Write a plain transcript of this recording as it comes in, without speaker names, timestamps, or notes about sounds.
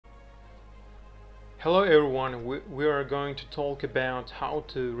Hello everyone, we are going to talk about how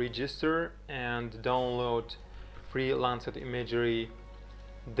to register and download free Landsat imagery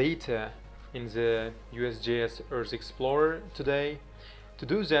data in the USGS Earth Explorer today. To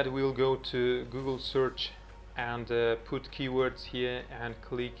do that, we will go to Google search and put keywords here and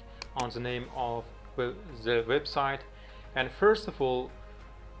click on the name of the website. And first of all,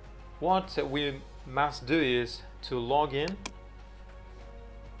 what we must do is to log in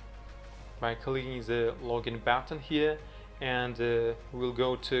by clicking the login button here, and we'll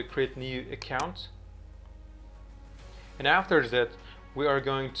go to create new account. And after that, we are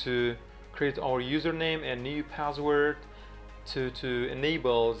going to create our username and new password to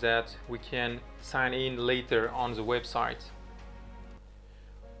enable that we can sign in later on the website.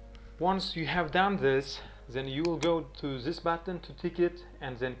 Once you have done this, then you will go to this button to tick it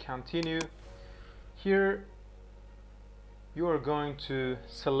and then continue. Here you are going to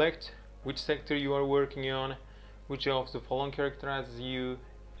select which sector you are working on, which of the following characterizes you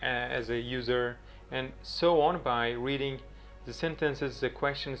as a user, and so on. By reading the sentences, the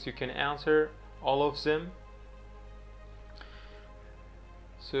questions, you can answer all of them.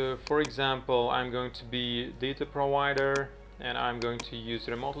 So for example, I'm going to be data provider and I'm going to use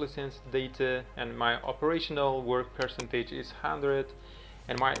remotely sensed data, and my operational work percentage is 100,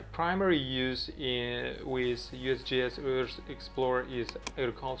 and my primary use with USGS Earth Explorer is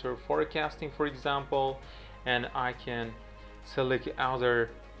agricultural forecasting, for example, and I can select other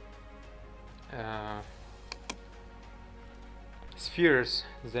spheres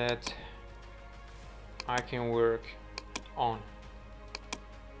that I can work on.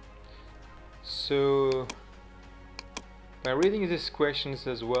 So by reading these questions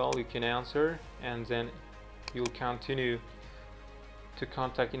as well, you can answer, and then you'll continue to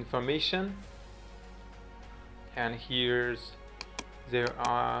contact information. And here's they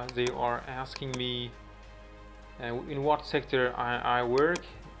are asking me in what sector I work,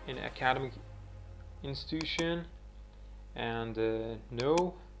 in academic institution, and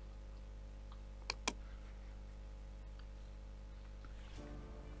no.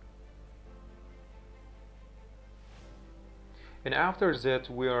 And after that,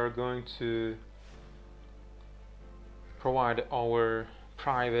 we are going to provide our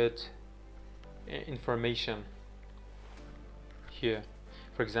private information here.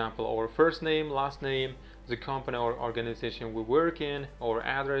 For example, our first name, last name, the company or organization we work in, our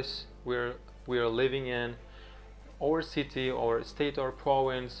address where we are living in, our city or state or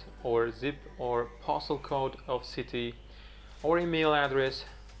province, or zip or postal code of city, our email address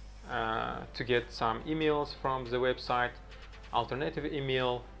to get some emails from the website, alternative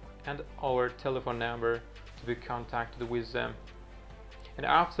email, and our telephone number to be contacted with them. And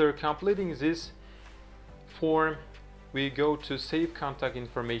after completing this form, we go to save contact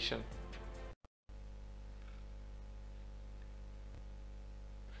information.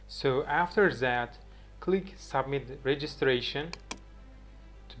 So after that, click submit registration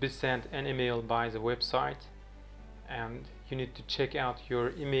to be sent an email by the website, and you need to check out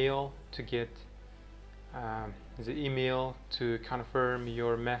your email to get the email to confirm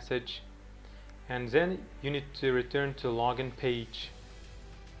your message, and then you need to return to login page.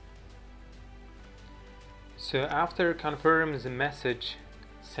 So after confirming the message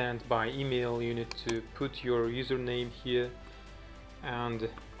sent by email, you need to put your username here and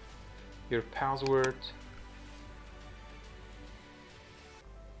your password.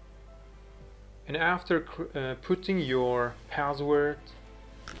 And after putting your password,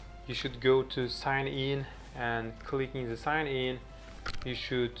 you should go to sign in, and clicking the sign in, you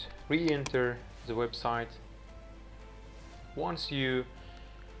should re-enter the website. Once you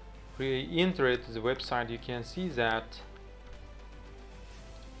re-enter the website, you can see that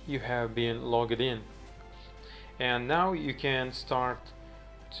you have been logged in, and now you can start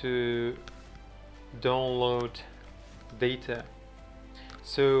to download data.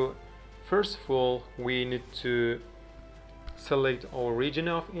 So first of all, we need to select our region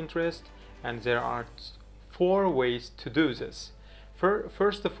of interest, and there are 4 ways to do this.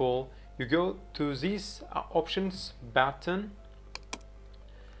 First of all, you go to this options button.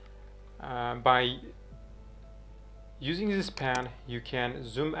 By using this pen, you can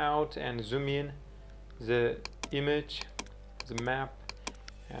zoom out and zoom in the image, the map,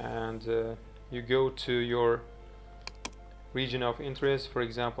 and you go to your region of interest. For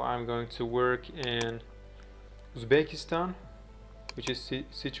example, I'm going to work in Uzbekistan, which is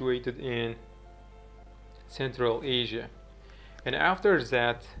situated in Central Asia. And after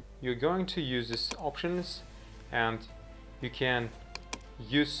that, you're going to use these options, and you can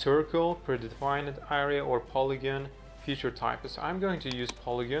use circle, predefined area, or polygon feature type. So I'm going to use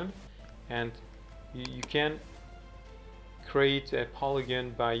polygon, and you can create a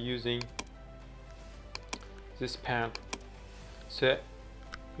polygon by using this pen. So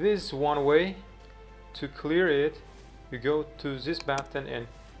this is one way. To clear it, you go to this button and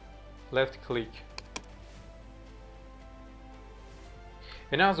left click.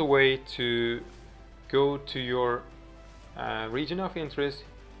 Another way to go to your region of interest,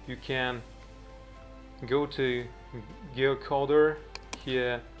 you can go to geocoder.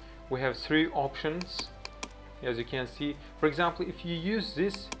 Here we have 3 options, as you can see. For example, if you use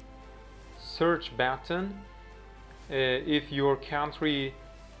this search button, if your country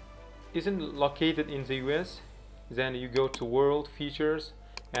isn't located in the US, then you go to World Features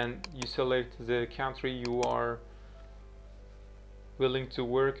and you select the country you are willing to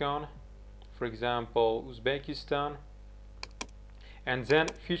work on, for example Uzbekistan, and then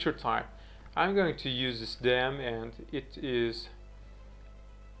feature type. I'm going to use this dam, and it is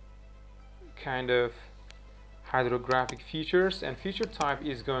kind of hydrographic features, and feature type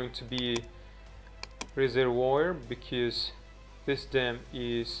is going to be reservoir because this dam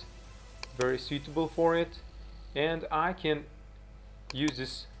is very suitable for it. And I can use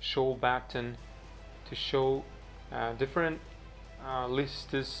this show button to show different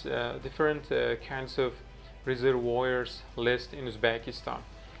lists, different kinds of reservoirs list in Uzbekistan.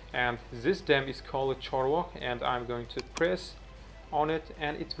 And this dam is called Chorvok, and I'm going to press on it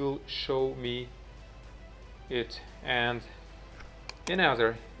and it will show me it. And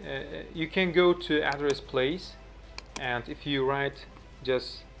another, you can go to address place, and if you write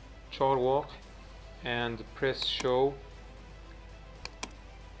just Chorvok and press show,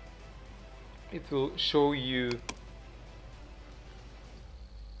 it will show you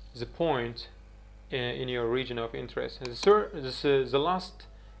the point in your region of interest.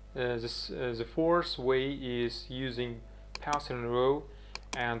 The fourth way is using pattern row,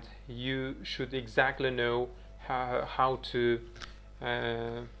 and you should exactly know how to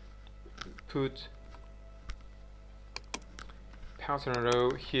put pattern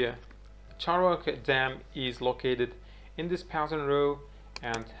row here. Chorvok Dam is located in this pattern row,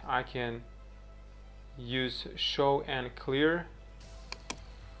 and I can use show and clear.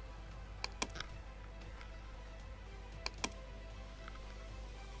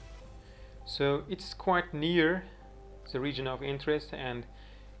 So it's quite near the region of interest, and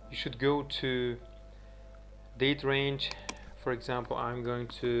you should go to date range. For example, I'm going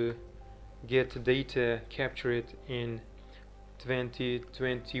to get data captured in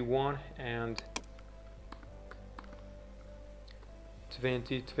 2021 and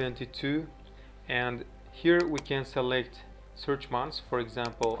 2022, and here we can select search months. For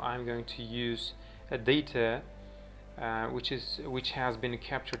example, I'm going to use a data which has been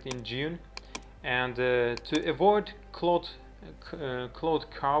captured in June. And to avoid cloud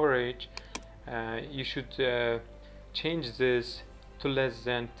coverage, you should change this to less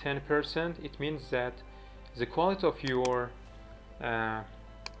than 10%. It means that the quality of your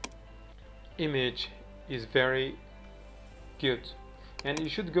image is very good. And you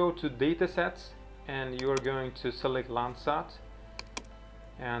should go to datasets, and you are going to select Landsat,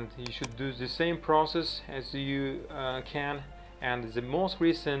 and you should do the same process as you can. And the most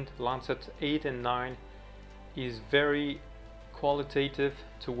recent Landsat 8 and 9 is very qualitative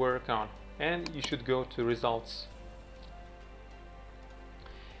to work on, and you should go to results.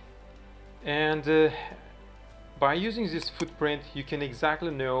 And by using this footprint, you can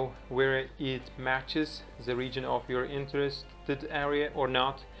exactly know where it matches the region of your interested area or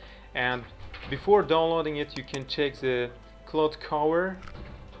not. And before downloading it, you can check the cloud cover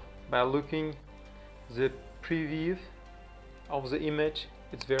by looking the preview of the image.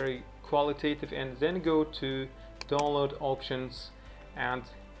 It's very qualitative, and then go to download options, and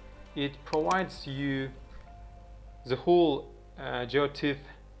it provides you the whole GeoTIFF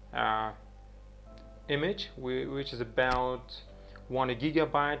image, which is about 1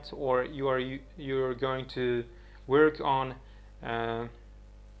 gigabyte, or you're going to work on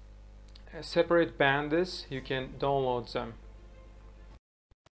separate bands. You can download them.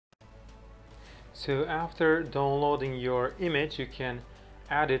 So after downloading your image, you can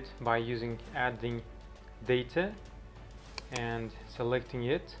add it by using adding data and selecting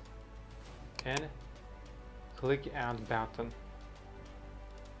it and click add button.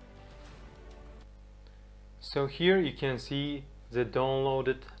 So here you can see the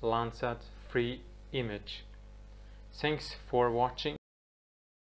downloaded Landsat free image. Thanks for watching.